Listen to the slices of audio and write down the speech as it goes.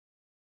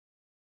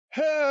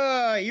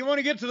You want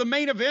to get to the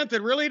main event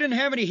that really didn't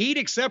have any heat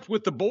except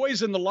with the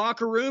boys in the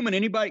locker room and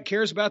anybody that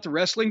cares about the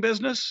wrestling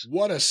business?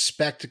 What a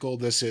spectacle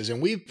this is.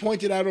 And we've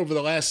pointed out over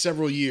the last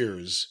several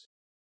years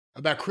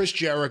about Chris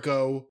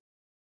Jericho,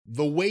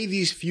 the way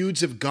these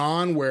feuds have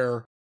gone,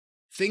 where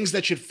things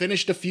that should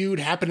finish the feud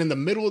happen in the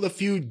middle of the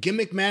feud,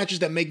 gimmick matches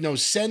that make no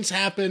sense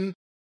happen.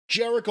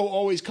 Jericho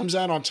always comes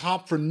out on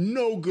top for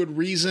no good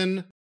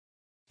reason.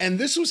 And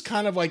this was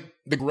kind of like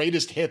the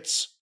greatest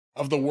hits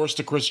of the worst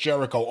of Chris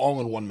Jericho all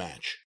in one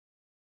match.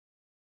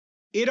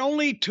 It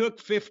only took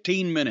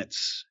 15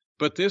 minutes,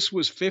 but this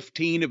was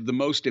 15 of the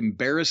most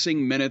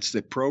embarrassing minutes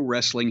that pro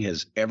wrestling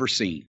has ever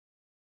seen.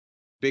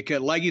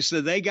 Because, like you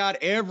said, they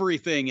got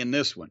everything in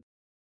this one.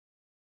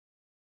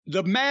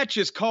 The match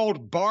is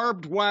called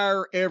Barbed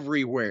Wire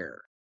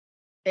Everywhere.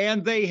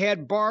 And they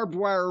had barbed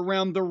wire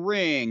around the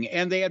ring,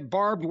 and they had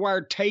barbed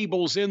wire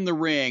tables in the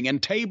ring,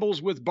 and tables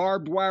with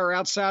barbed wire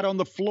outside on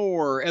the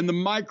floor, and the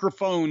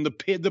microphone,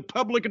 the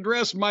public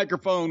address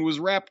microphone was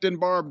wrapped in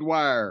barbed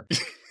wire.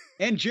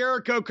 And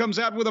Jericho comes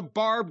out with a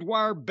barbed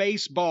wire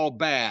baseball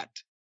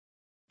bat,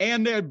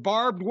 and they had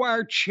barbed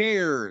wire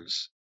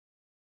chairs.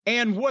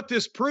 And what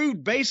this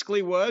proved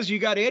basically was you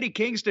got Eddie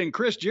Kingston and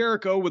Chris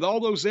Jericho with all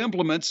those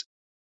implements,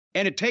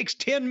 and it takes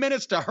 10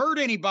 minutes to hurt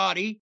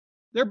anybody.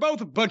 They're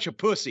both a bunch of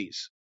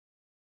pussies.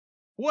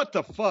 What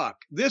the fuck?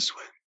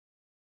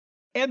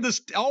 And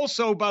this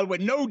also, by the way,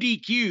 no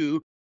DQ,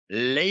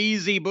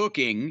 lazy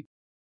booking,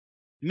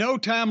 no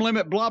time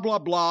limit, blah, blah,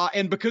 blah.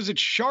 And because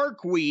it's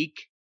Shark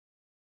Week,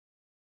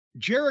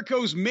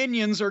 Jericho's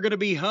minions are going to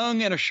be hung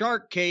in a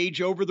shark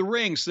cage over the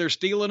ring. So they're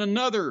stealing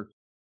another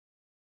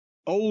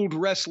old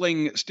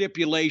wrestling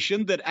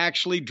stipulation that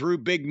actually drew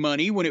big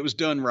money when it was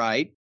done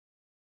right.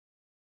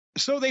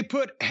 So they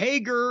put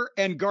Hager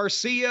and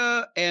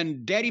Garcia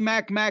and Daddy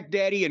Mac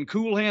Daddy and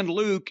Cool Hand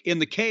Luke in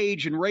the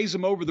cage and raise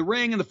them over the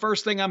ring. And the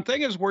first thing I'm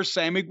thinking is, where's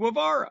Sammy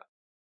Guevara?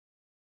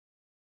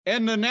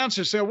 And the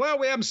announcer said, well,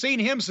 we haven't seen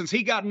him since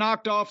he got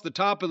knocked off the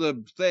top of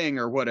the thing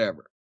or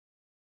whatever.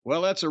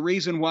 Well, that's a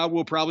reason why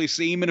we'll probably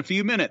see him in a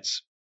few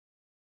minutes.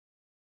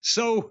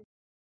 So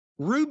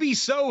Ruby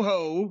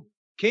Soho,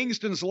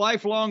 Kingston's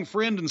lifelong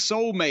friend and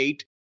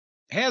soulmate,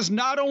 has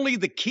not only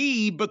the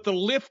key, but the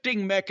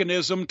lifting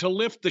mechanism to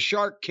lift the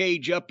shark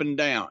cage up and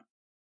down.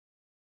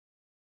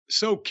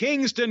 So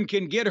Kingston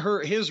can get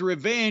his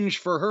revenge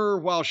for her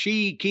while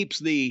she keeps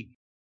the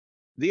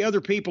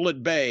other people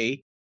at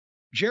bay.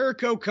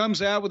 Jericho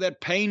comes out with that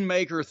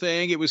Painmaker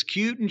thing. It was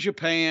cute in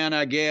Japan,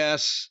 I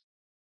guess.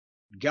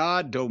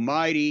 God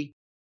almighty.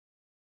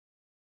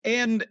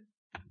 And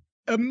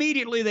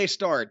immediately they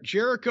start.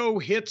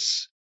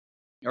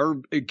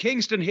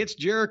 Kingston hits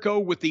Jericho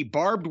with the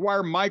barbed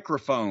wire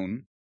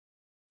microphone.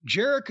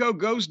 Jericho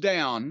goes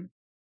down,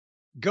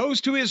 goes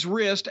to his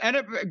wrist,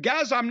 and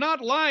guys, I'm not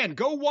lying.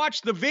 Go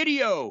watch the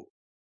video.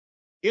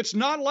 It's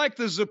not like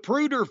the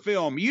Zapruder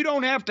film. You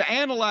don't have to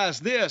analyze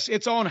this.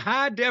 It's on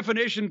high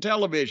definition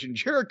television.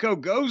 Jericho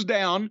goes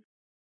down,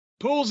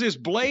 pulls his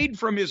blade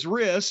from his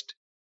wrist,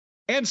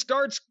 and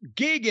starts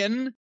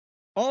gigging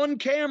on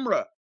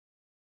camera.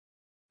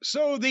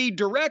 So the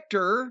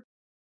director,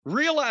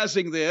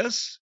 realizing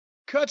this,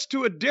 cuts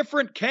to a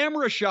different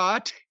camera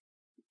shot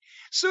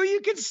so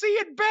you can see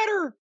it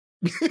better.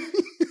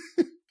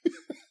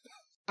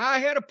 I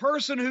had a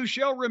person who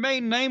shall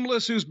remain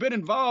nameless who's been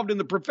involved in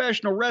the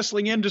professional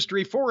wrestling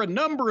industry for a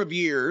number of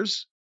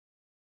years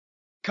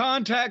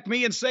contact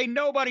me and say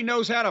nobody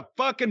knows how to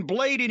fucking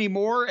blade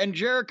anymore and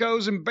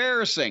Jericho's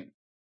embarrassing.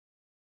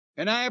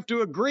 And I have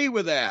to agree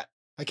with that.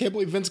 I can't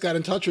believe Vince got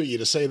in touch with you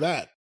to say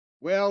that.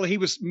 Well, he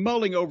was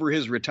mulling over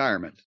his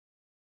retirement.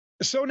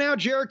 So now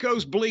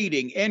Jericho's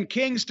bleeding, and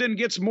Kingston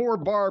gets more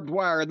barbed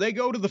wire. They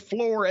go to the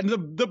floor, and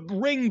the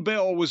ring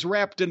bell was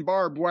wrapped in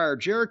barbed wire.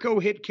 Jericho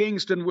hit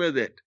Kingston with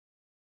it.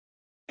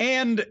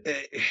 And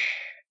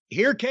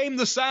here came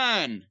the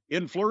sign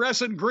in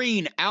fluorescent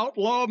green,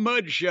 Outlaw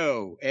Mud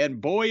Show. And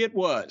boy, it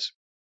was.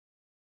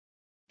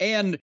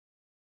 And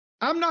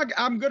I'm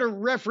going to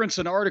reference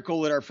an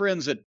article that our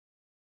friends at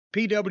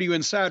PW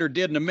Insider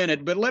did in a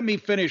minute, but let me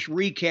finish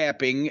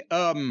recapping.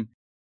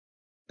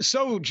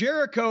 So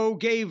Jericho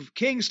gave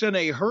Kingston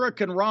a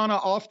Hurricane Rana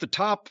off the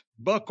top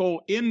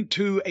buckle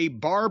into a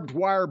barbed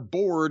wire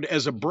board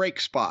as a break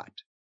spot.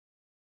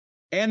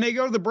 And they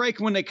go to the break.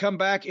 When they come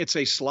back, it's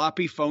a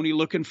sloppy, phony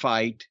looking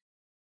fight.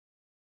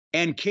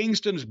 And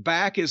Kingston's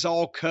back is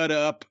all cut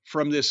up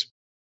from this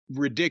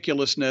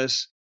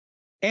ridiculousness.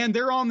 And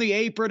they're on the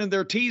apron and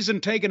they're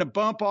teasing, taking a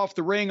bump off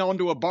the ring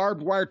onto a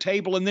barbed wire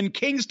table. And then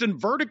Kingston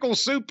vertical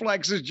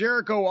suplexes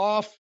Jericho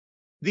off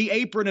the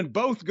apron and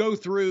both go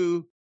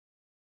through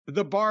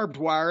the barbed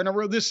wire. And I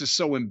wrote, this is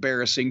so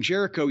embarrassing.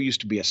 Jericho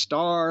used to be a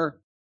star.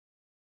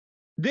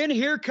 Then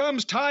here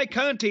comes Ty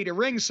Conti to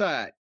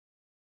ringside.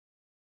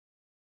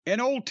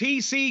 And old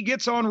TC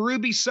gets on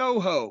Ruby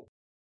Soho.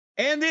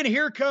 And then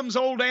here comes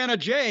old Anna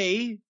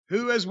Jay,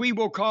 who, as we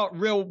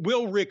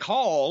will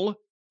recall,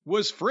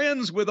 was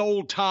friends with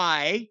old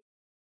Ty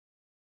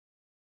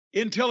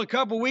until a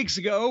couple weeks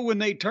ago when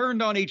they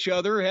turned on each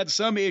other, had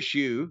some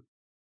issue.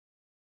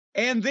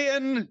 And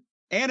then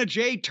Anna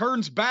Jay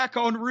turns back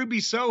on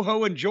Ruby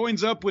Soho and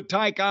joins up with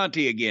Ty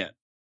Conti again.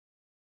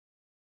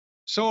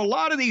 So a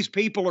lot of these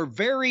people are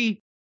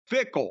very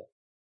fickle.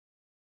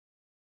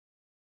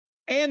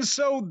 And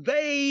so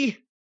they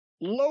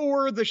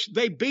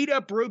they beat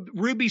up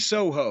Ruby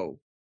Soho.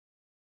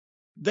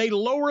 They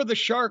lower the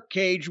shark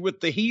cage with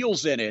the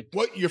heels in it.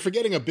 What? You're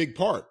forgetting a big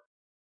part.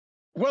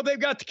 Well, they've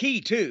got the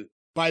key, too.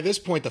 By this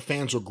point, the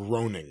fans were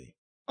groaning.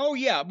 Oh,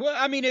 yeah. Well,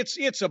 I mean,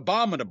 it's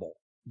abominable.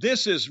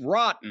 This is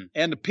rotten.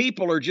 And the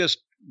people are just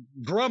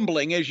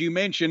grumbling, as you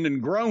mentioned,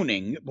 and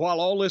groaning while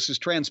all this is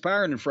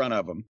transpiring in front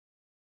of them.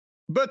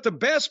 But the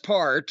best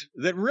part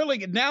that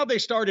really, now they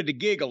started to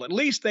giggle. At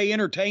least they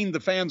entertained the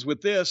fans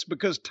with this,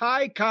 because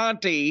Ty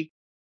Conti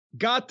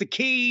got the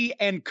key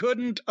and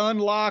couldn't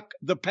unlock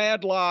the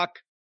padlock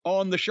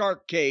on the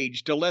shark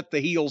cage to let the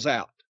heels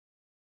out.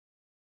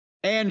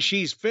 And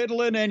she's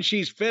fiddling and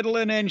she's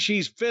fiddling and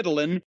she's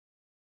fiddling.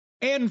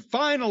 And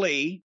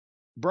finally,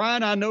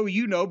 Brian, I know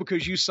you know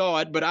because you saw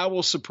it, but I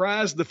will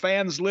surprise the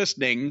fans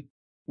listening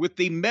with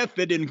the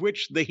method in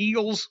which the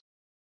heels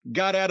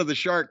got out of the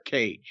shark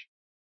cage.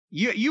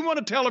 You want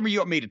to tell them or you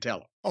want me to tell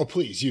them? Oh,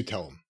 please, you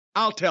tell them.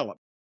 I'll tell them.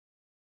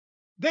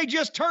 They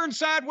just turned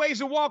sideways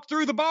and walked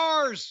through the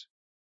bars.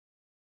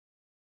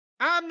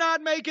 I'm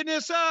not making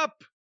this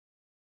up.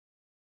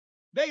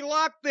 They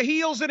locked the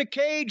heels in a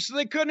cage so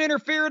they couldn't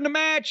interfere in the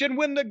match. And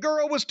when the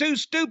girl was too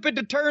stupid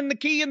to turn the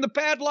key in the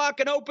padlock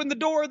and open the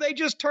door, they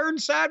just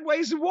turned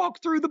sideways and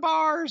walked through the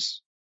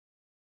bars.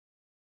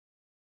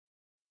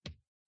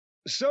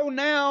 So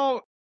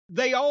now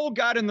they all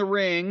got in the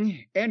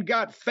ring and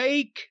got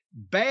fake,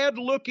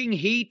 bad-looking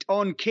heat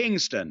on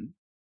Kingston.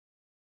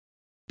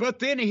 But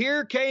then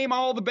here came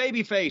all the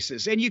baby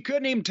faces, and you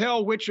couldn't even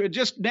tell which.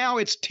 Just now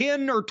it's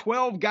 10 or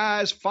 12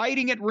 guys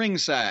fighting at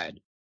ringside.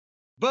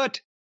 But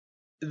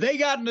they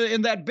got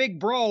in that big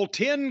brawl,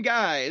 10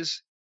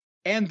 guys,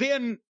 and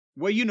then,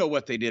 well, you know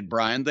what they did,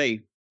 Brian.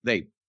 They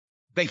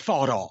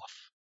fought off.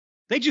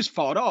 They just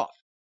fought off.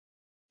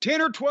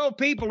 10 or 12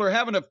 people are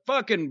having a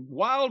fucking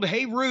wild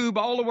hayrube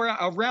all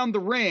around the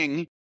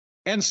ring,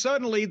 and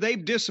suddenly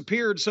they've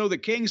disappeared so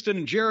that Kingston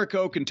and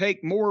Jericho can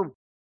take more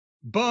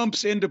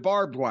bumps into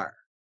barbed wire.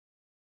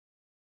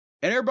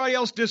 And everybody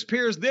else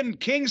disappears. Then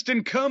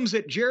Kingston comes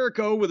at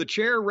Jericho with a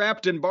chair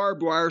wrapped in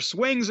barbed wire,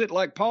 swings it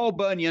like Paul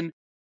Bunyan.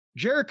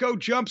 Jericho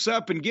jumps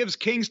up and gives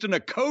Kingston a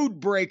code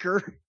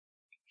breaker.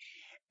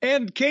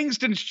 And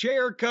Kingston's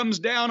chair comes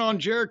down on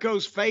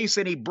Jericho's face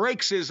and he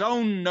breaks his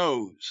own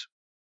nose.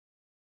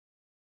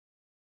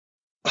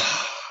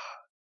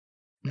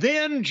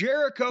 Then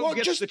Jericho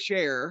gets the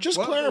chair. Just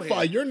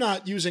clarify, you're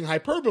not using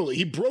hyperbole.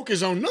 He broke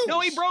his own nose. No,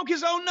 he broke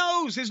his own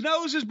nose. His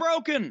nose is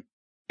broken.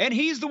 And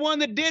he's the one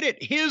that did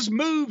it. His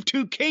move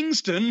to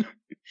Kingston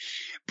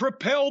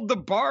propelled the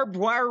barbed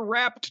wire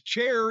wrapped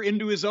chair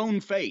into his own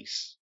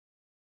face.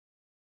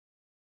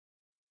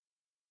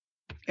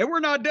 And we're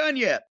not done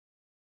yet.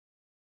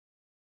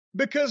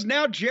 Because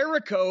now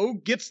Jericho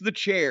gets the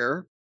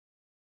chair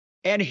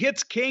and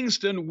hits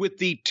Kingston with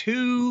the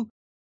two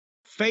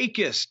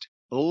fakest,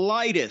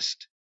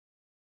 lightest,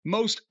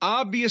 most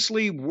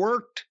obviously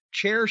worked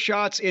chair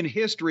shots in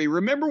history.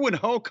 Remember when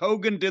Hulk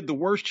Hogan did the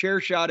worst chair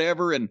shot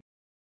ever in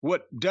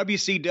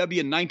WCW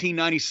in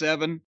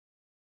 1997?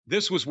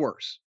 This was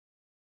worse.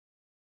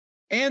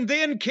 And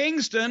then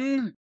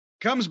Kingston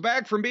comes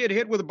back from being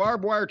hit with a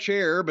barbed wire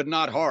chair, but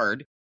not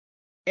hard,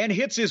 and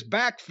hits his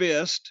back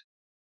fist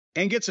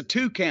and gets a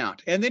 2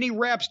 count. And then he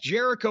wraps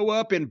Jericho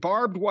up in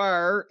barbed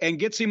wire and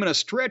gets him in a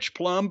stretch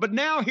plum. But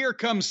now here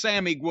comes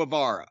Sammy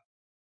Guevara.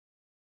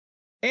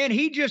 And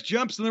he just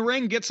jumps in the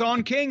ring, gets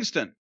on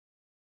Kingston.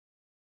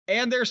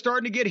 And they're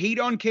starting to get heat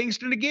on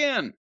Kingston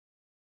again.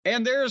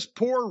 And there's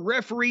poor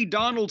referee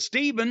Donald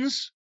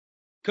Stevens,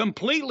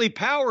 completely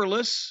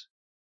powerless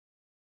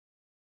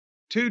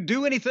to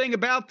do anything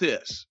about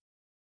this.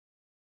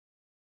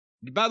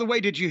 By the way,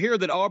 did you hear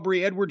that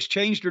Aubrey Edwards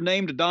changed her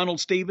name to Donald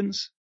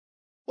Stevens?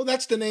 Well,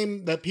 that's the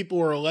name that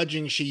people are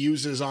alleging she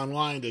uses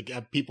online to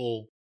have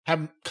people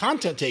have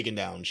content taken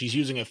down. She's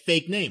using a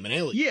fake name, an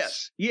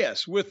alias.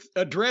 Yes, with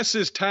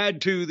addresses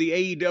tied to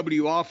the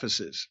AEW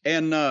offices.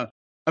 And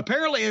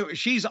apparently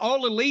she's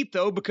All Elite,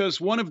 though, because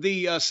one of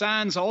the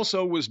signs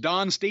also was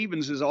Don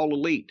Stevens is All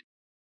Elite.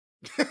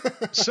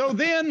 So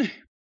then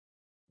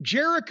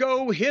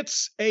Jericho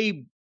hits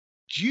a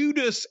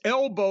Judas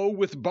elbow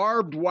with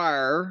barbed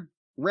wire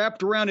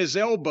wrapped around his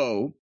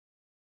elbow.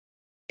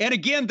 And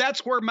again,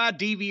 that's where my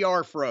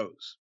DVR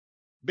froze,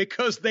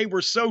 because they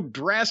were so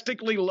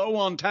drastically low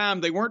on time.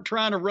 They weren't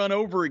trying to run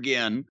over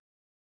again.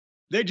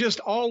 They're just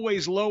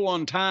always low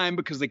on time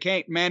because they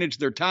can't manage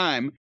their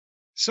time.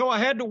 So I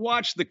had to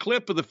watch the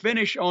clip of the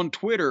finish on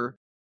Twitter,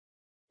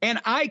 and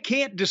I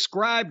can't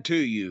describe to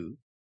you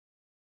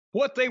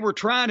what they were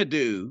trying to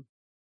do,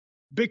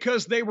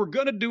 because they were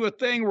going to do a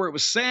thing where it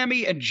was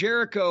Sammy and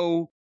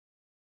Jericho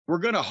were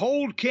going to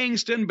hold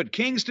Kingston, but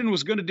Kingston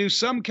was going to do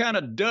some kind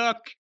of duck,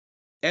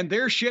 and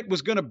their shit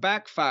was going to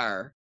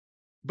backfire.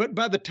 But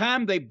by the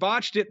time they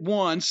botched it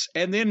once,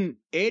 and then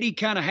Eddie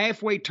kind of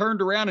halfway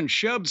turned around and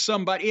shoved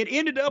somebody, it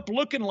ended up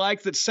looking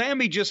like that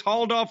Sammy just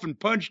hauled off and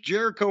punched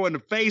Jericho in the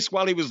face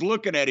while he was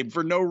looking at him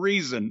for no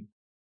reason.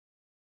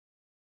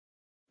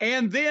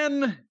 And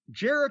then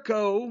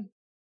Jericho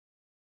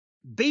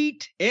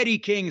beat Eddie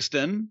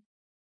Kingston,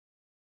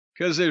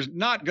 because there's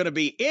not going to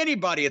be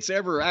anybody that's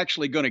ever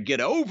actually going to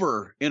get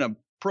over in a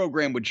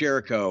program with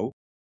Jericho.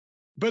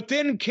 But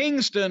then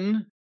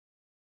Kingston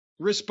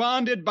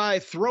responded by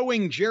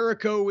throwing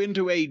Jericho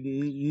into a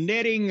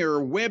netting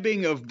or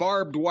webbing of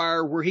barbed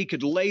wire where he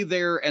could lay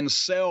there and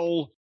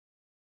sell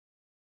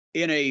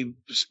in a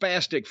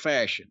spastic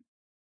fashion.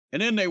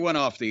 And then they went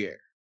off the air.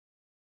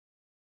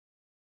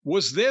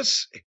 Was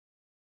this...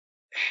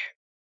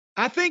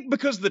 I think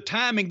because of the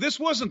timing, this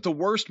wasn't the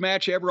worst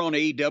match ever on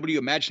AEW.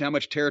 Imagine how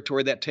much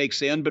territory that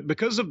takes in. But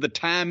because of the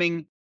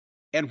timing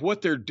and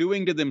what they're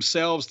doing to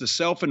themselves, the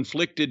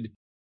self-inflicted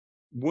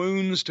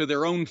wounds to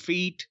their own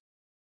feet,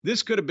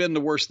 this could have been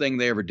the worst thing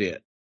they ever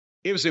did.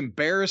 It was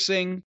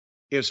embarrassing.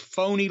 It was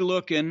phony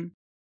looking,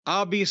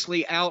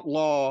 obviously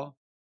outlaw,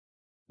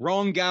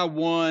 wrong guy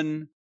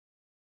won,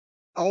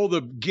 all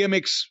the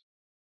gimmicks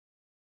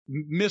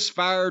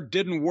misfired,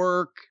 didn't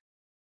work,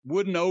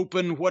 wouldn't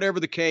open, whatever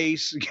the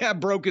case. Guy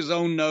broke his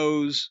own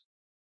nose.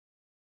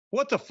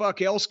 What the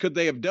fuck else could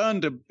they have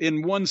done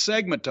in one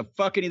segment to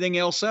fuck anything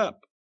else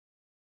up?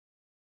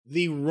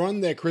 The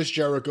run that Chris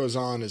Jericho's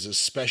on is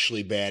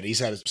especially bad. He's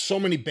had so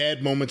many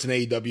bad moments in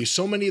AEW,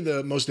 so many of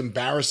the most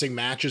embarrassing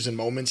matches and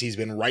moments he's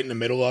been right in the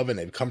middle of, and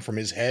they've come from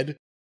his head.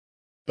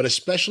 But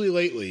especially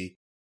lately,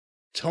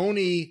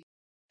 Tony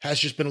has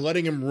just been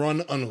letting him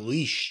run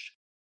unleashed.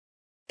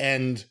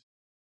 And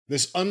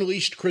this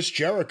unleashed Chris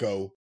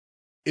Jericho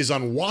is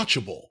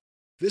unwatchable.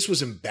 This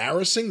was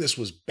embarrassing. This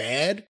was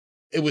bad.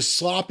 It was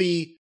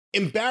sloppy,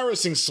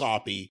 embarrassing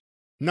sloppy,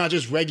 not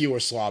just regular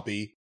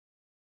sloppy.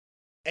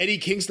 Eddie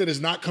Kingston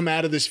has not come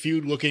out of this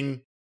feud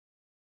looking...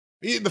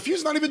 The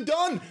feud's not even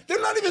done.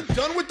 They're not even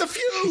done with the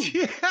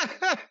feud.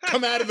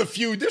 Come out of the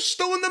feud. They're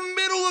still in the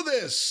middle of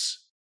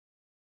this.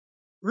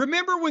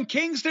 Remember when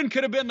Kingston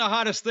could have been the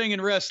hottest thing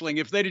in wrestling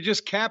if they'd have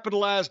just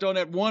capitalized on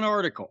that one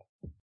article?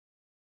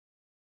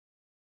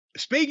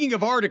 Speaking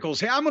of articles,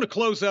 hey, I'm going to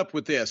close up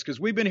with this because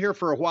we've been here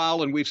for a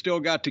while and we've still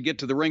got to get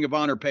to the Ring of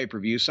Honor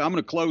pay-per-view. So I'm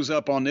going to close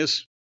up on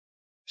this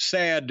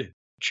sad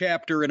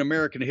chapter in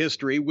American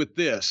history with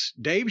this.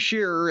 Dave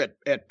Shearer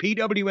at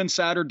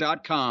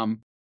pwinsider.com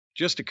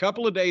just a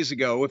couple of days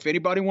ago, if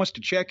anybody wants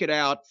to check it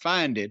out,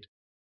 find it,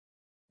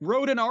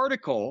 wrote an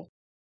article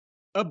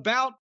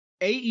about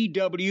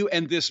AEW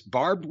and this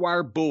barbed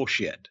wire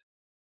bullshit.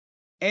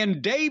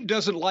 And Dave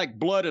doesn't like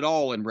blood at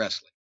all in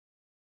wrestling.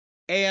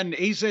 And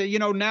he said,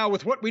 now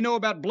with what we know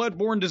about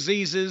bloodborne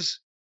diseases,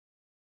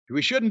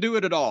 we shouldn't do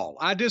it at all.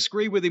 I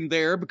disagree with him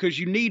there because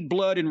you need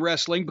blood in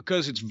wrestling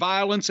because it's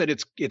violence and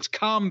it's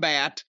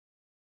combat.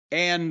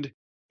 And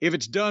if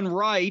it's done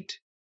right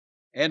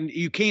and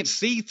you can't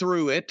see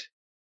through it,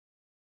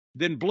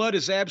 then blood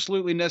is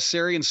absolutely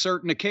necessary in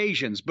certain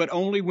occasions, but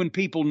only when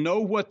people know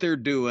what they're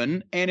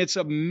doing and it's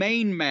a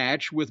main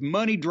match with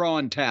money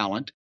drawing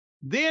talent,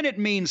 then it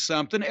means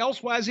something.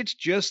 Elsewise, it's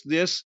just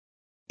this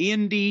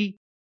indie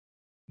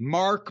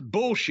mark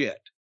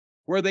bullshit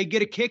where they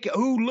get a kick.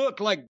 Oh, look,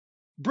 like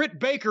Britt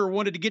Baker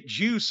wanted to get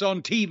juice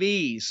on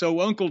TV,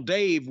 so Uncle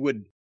Dave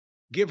would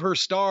give her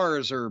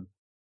stars or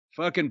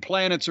fucking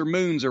planets or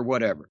moons or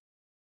whatever.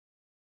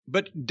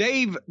 But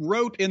Dave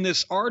wrote in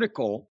this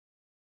article,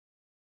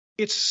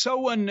 it's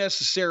so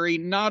unnecessary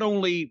not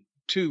only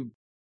to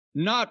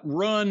not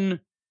run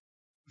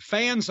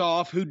fans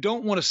off who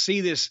don't want to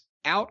see this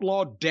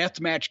outlaw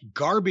deathmatch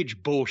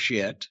garbage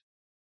bullshit,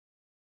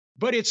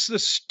 but it's the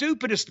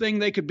stupidest thing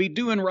they could be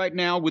doing right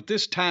now with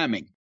this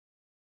timing.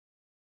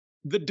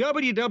 The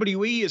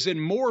WWE is in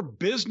more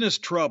business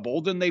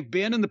trouble than they've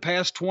been in the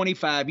past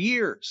 25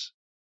 years.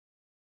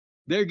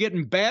 They're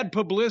getting bad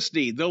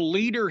publicity. The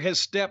leader has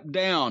stepped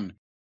down.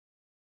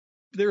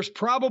 There's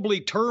probably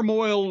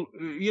turmoil,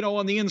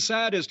 on the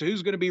inside as to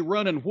who's going to be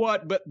running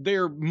what, but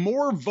they're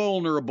more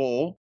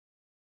vulnerable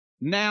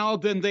now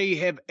than they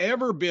have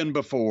ever been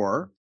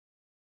before.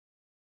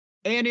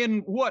 And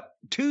in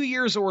 2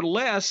 years or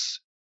less,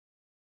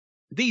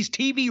 these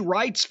TV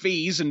rights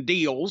fees and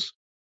deals,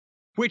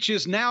 which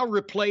has now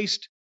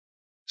replaced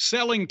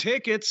selling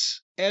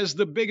tickets as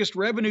the biggest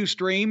revenue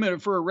stream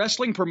for a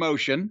wrestling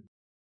promotion.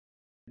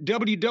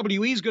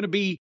 WWE is going to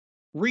be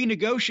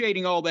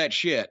renegotiating all that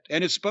shit,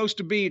 and it's supposed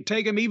to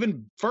take them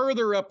even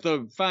further up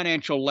the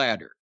financial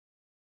ladder.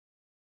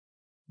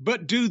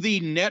 But do the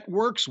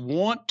networks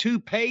want to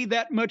pay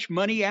that much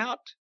money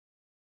out?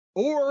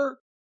 Or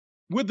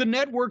would the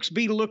networks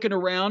be looking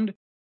around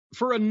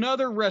for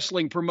another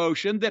wrestling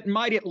promotion that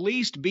might at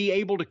least be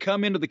able to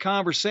come into the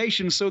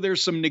conversation so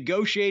there's some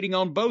negotiating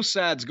on both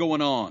sides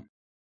going on?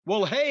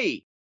 Well,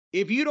 hey,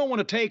 if you don't want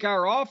to take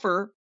our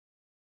offer,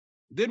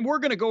 then we're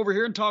going to go over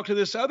here and talk to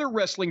this other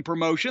wrestling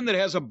promotion that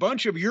has a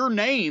bunch of your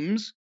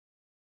names,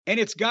 and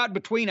it's got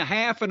between a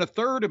half and a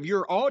third of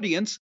your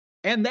audience,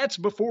 and that's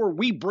before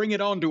we bring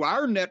it onto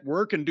our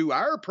network and do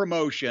our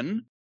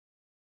promotion.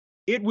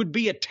 It would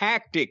be a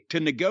tactic to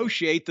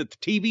negotiate that the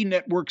TV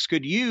networks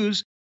could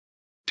use.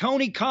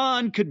 Tony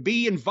Khan could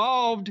be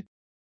involved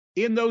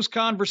in those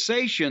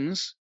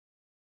conversations,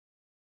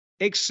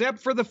 except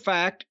for the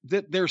fact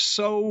that they're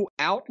so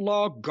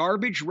outlaw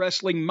garbage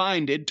wrestling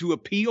minded to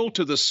appeal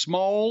to the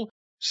small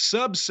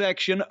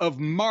subsection of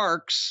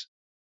marks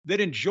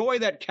that enjoy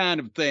that kind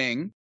of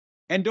thing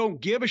and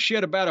don't give a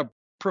shit about a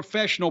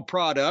professional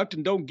product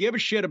and don't give a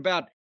shit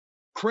about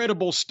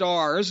credible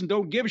stars and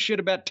don't give a shit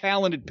about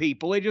talented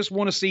people. They just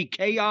want to see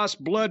chaos,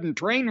 blood, and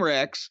train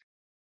wrecks.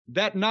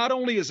 That not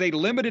only is a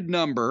limited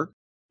number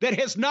that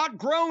has not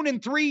grown in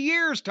 3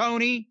 years,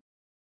 Tony.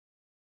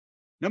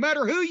 No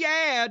matter who you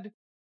add,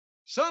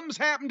 something's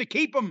happened to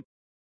keep them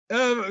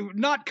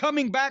not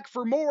coming back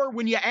for more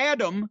when you add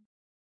them.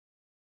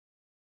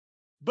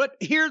 But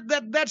here,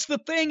 that's the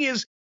thing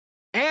is,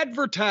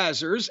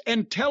 advertisers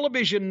and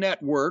television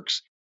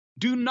networks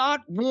do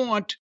not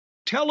want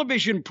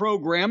television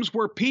programs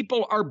where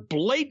people are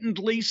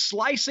blatantly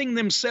slicing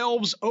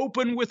themselves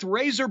open with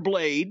razor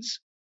blades,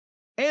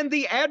 and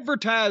the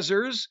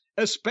advertisers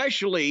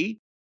especially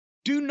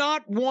do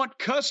not want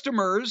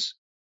customers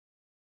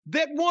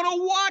that want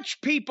to watch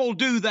people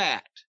do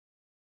that.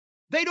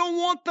 They don't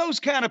want those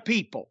kind of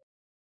people.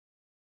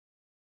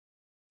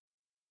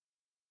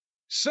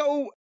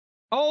 So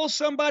all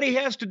somebody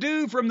has to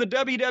do from the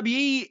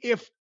WWE,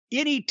 if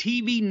any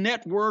TV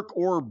network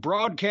or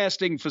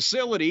broadcasting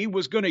facility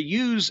was going to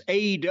use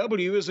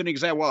AEW as an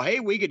example, well, hey,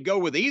 we could go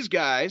with these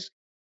guys.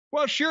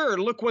 Well, sure,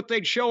 look what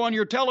they'd show on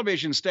your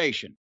television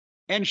station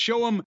and show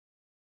them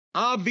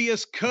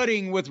obvious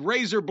cutting with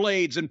razor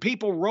blades and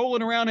people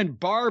rolling around in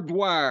barbed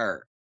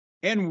wire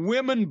and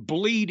women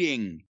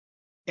bleeding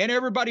and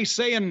everybody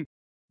saying,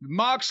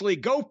 Moxley,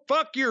 go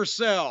fuck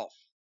yourself.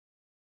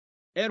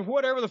 And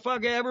whatever the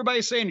fuck,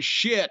 everybody's saying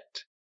shit.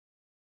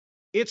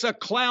 It's a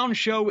clown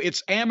show.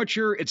 It's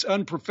amateur. It's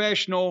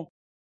unprofessional.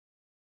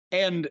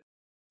 And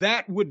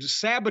that would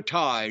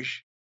sabotage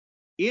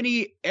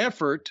any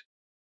effort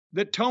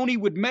that Tony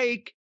would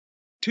make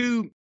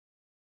to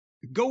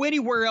go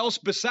anywhere else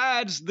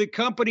besides the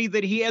company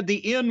that he had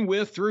the in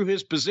with through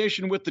his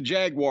position with the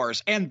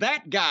Jaguars. And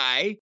that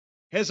guy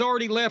has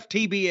already left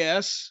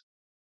TBS.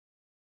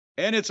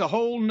 And it's a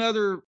whole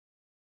nother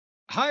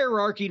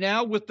hierarchy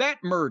now with that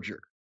merger.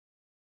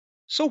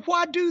 So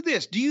why do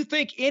this? Do you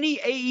think any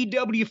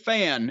AEW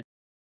fan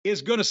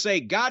is going to say,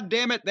 God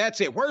damn it,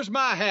 that's it. Where's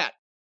my hat?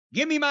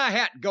 Give me my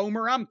hat,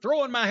 Gomer. I'm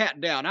throwing my hat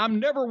down. I'm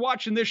never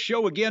watching this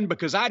show again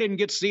because I didn't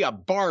get to see a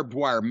barbed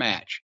wire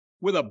match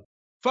with a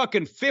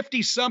fucking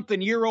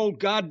 50-something-year-old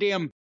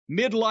goddamn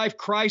midlife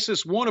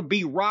crisis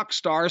wannabe rock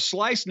star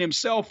slicing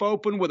himself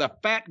open with a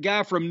fat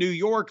guy from New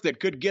York that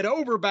could get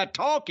over by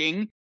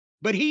talking,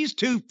 but he's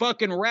too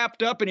fucking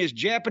wrapped up in his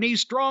Japanese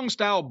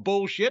strong-style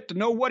bullshit to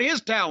know what his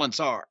talents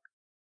are.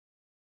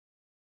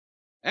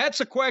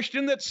 That's a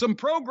question that some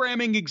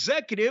programming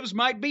executives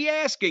might be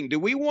asking. Do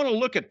we want to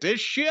look at this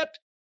shit?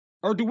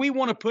 Or do we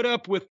want to put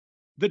up with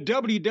the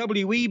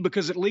WWE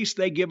because at least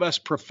they give us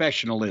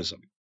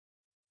professionalism?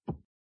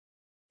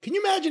 Can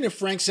you imagine if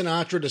Frank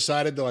Sinatra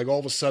decided to, like, all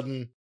of a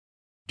sudden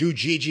do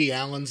Gigi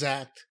Allen's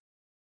act?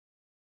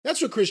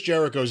 That's what Chris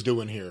Jericho's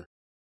doing here.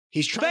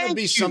 He's trying to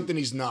be something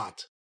he's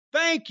not.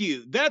 Thank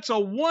you. That's a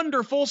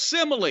wonderful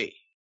simile.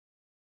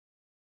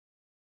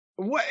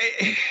 What?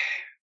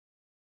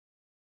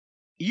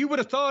 You would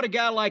have thought a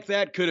guy like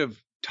that could have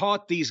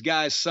taught these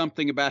guys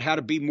something about how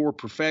to be more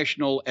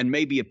professional and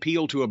maybe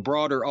appeal to a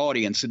broader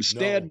audience.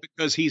 Instead,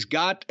 because he's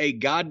got a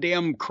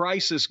goddamn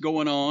crisis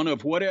going on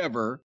of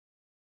whatever,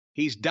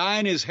 he's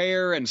dyeing his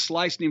hair and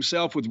slicing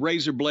himself with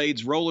razor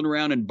blades, rolling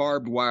around in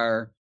barbed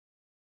wire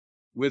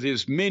with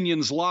his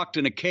minions locked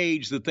in a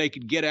cage that they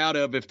could get out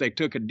of if they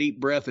took a deep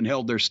breath and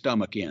held their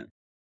stomach in.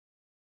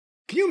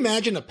 Can you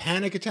imagine a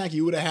panic attack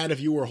you would have had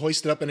if you were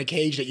hoisted up in a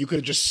cage that you could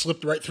have just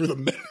slipped right through the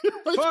middle?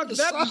 Fuck,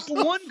 that was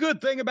the one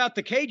good thing about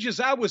the cages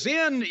I was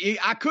in.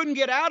 I couldn't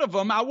get out of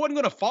them. I wasn't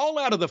going to fall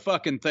out of the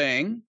fucking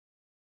thing.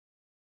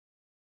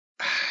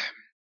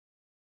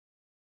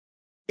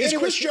 Is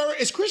Chris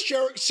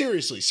Jericho,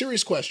 seriously,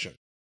 serious question.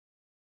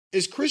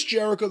 Is Chris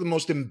Jericho the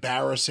most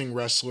embarrassing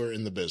wrestler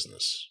in the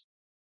business?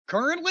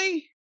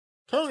 Currently,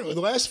 the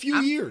last few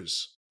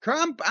years.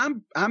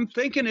 I'm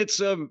thinking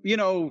it's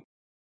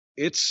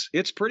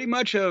it's pretty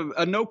much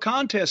a no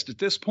contest at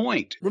this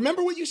point.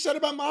 Remember what you said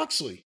about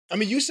Moxley? I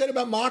mean, you said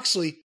about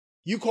Moxley,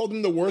 you called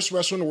him the worst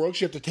wrestler in the world.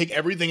 You have to take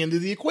everything into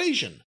the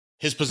equation.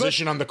 His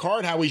position on the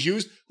card, how he's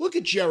used. Look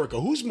at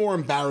Jericho. Who's more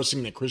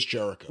embarrassing than Chris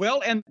Jericho?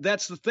 Well, and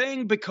that's the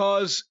thing,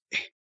 because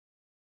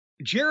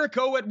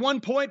Jericho at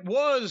one point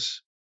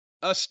was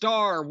a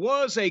star,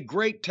 was a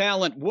great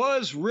talent,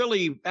 was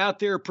really out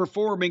there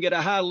performing at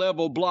a high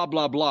level, blah,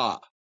 blah, blah.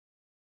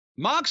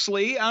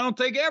 Moxley, I don't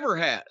think ever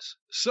has.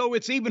 So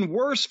it's even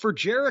worse for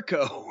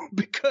Jericho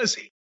because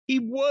he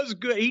was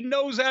good. He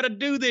knows how to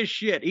do this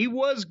shit. He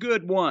was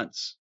good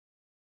once.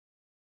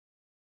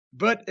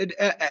 But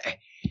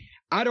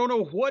I don't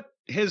know what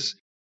has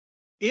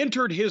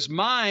entered his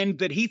mind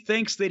that he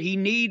thinks that he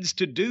needs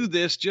to do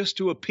this just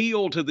to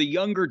appeal to the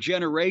younger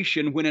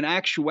generation, when in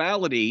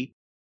actuality,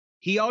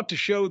 he ought to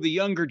show the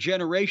younger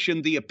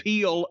generation the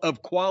appeal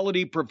of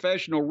quality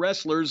professional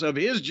wrestlers of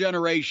his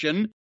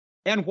generation,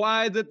 and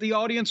why that the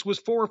audience was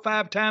 4 or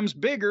 5 times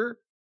bigger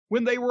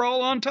when they were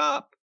all on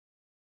top.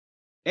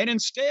 And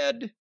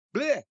instead,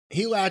 bleh.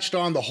 He latched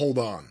on to hold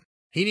on.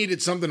 He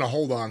needed something to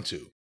hold on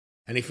to.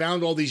 And he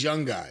found all these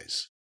young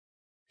guys.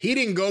 He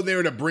didn't go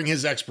there to bring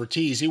his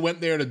expertise. He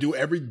went there to do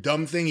every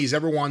dumb thing he's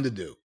ever wanted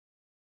to do.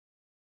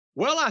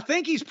 Well, I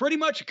think he's pretty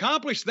much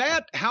accomplished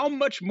that. How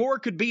much more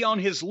could be on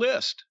his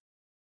list?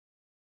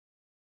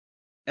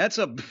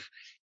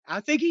 I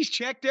think he's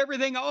checked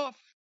everything off.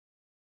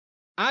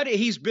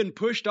 He's been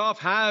pushed off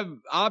high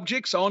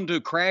objects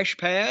onto crash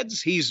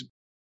pads. He's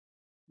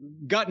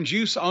gotten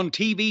juice on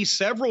TV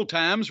several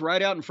times,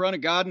 right out in front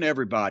of God and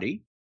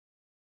everybody.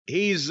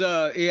 He's,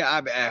 all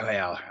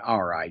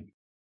right.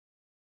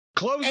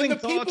 Closing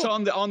thoughts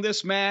on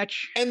this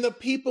match. And the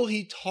people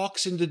he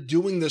talks into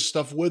doing this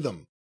stuff with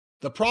him.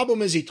 The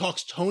problem is he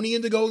talks Tony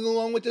into going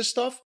along with this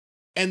stuff,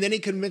 and then he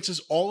convinces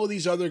all of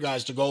these other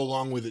guys to go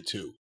along with it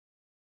too.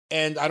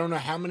 And I don't know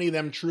how many of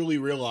them truly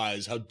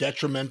realize how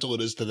detrimental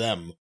it is to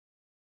them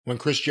when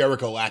Chris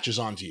Jericho latches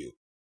onto you.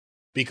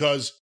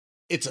 Because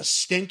it's a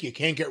stink you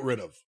can't get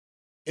rid of.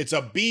 It's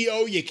a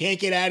BO you can't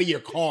get out of your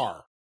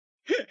car.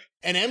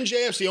 And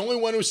MJF's the only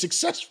one who's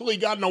successfully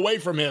gotten away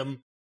from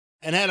him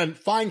and had a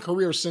fine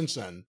career since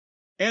then.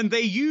 And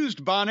they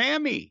used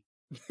Bonami.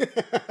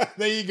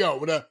 There you go.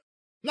 With a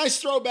nice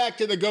throwback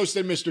to the Ghost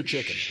and Mr.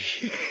 Chicken.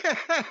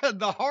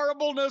 The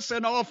horribleness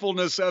and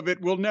awfulness of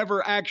it will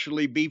never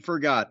actually be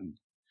forgotten.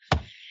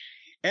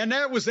 And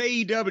that was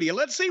AEW.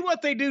 Let's see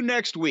what they do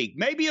next week.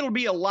 Maybe it'll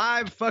be a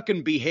live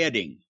fucking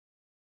beheading.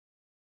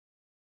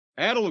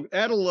 That'll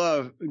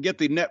get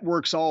the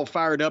networks all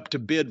fired up to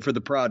bid for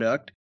the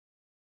product.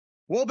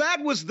 Well,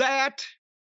 that was that.